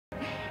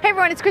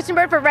everyone, it's Kristyn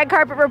Burtt for Red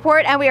Carpet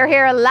Report, and we are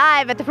here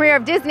live at the premiere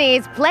of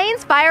Disney's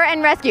Planes, Fire,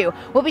 and Rescue.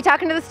 We'll be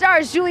talking to the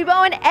stars, Julie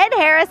Bowen, Ed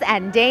Harris,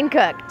 and Dane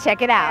Cook.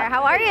 Check it out.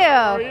 How are you?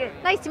 How are you?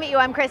 Nice to meet you.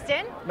 I'm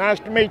Kristyn. Nice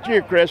to meet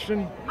you,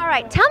 Kristyn. All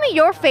right, tell me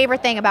your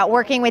favorite thing about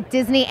working with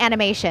Disney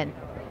Animation.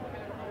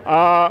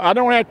 I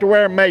don't have to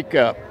wear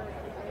makeup.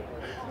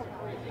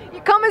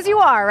 You come as you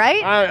are,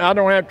 right? I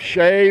don't have to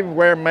shave,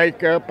 wear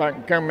makeup. I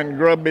can come in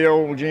grubby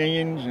old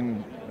jeans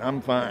and I'm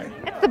fine.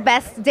 It's the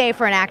best day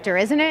for an actor,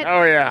 isn't it?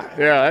 Oh yeah,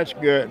 that's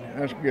good.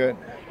 That's good.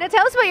 Now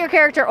tell us about your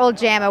character, Old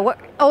Jammer.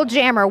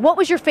 What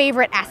was your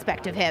favorite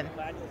aspect of him?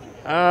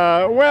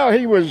 Well,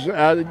 he was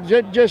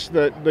just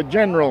the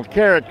general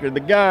character. The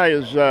guy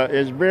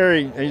is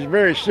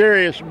very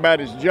serious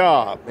about his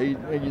job. He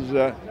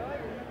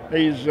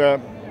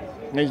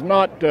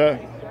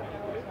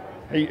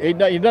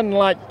doesn't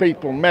like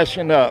people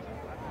messing up,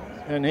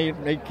 and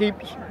he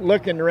keeps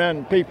looking around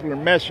and people are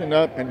messing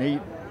up, and he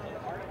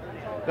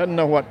doesn't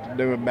know what to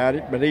do about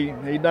it, but he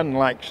doesn't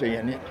like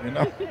seeing it, you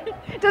know.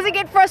 Does he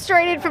get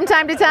frustrated from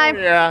time to time?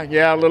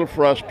 Yeah, a little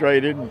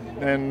frustrated,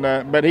 and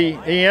but he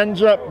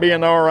ends up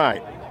being all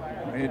right.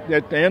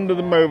 At the end of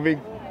the movie,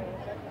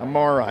 I'm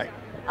all right.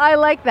 I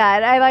like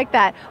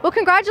that. Well,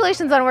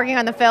 congratulations on working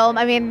on the film.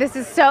 I mean, this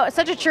is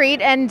such a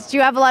treat. And do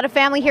you have a lot of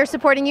family here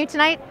supporting you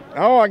tonight?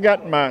 Oh, I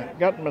got my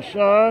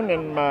son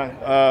and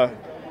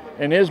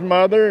and his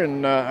mother,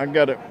 and I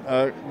got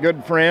a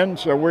good friend.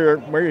 So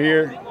we're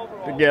here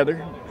together,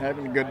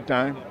 having a good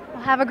time.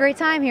 Well, have a great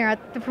time here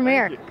at the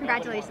premiere.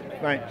 Congratulations.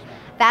 Thanks.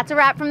 That's a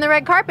wrap from the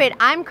Red Carpet.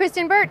 I'm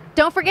Kristyn Burtt.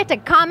 Don't forget to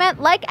comment,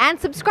 like, and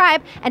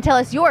subscribe, and tell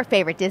us your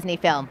favorite Disney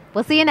film.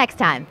 We'll see you next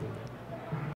time.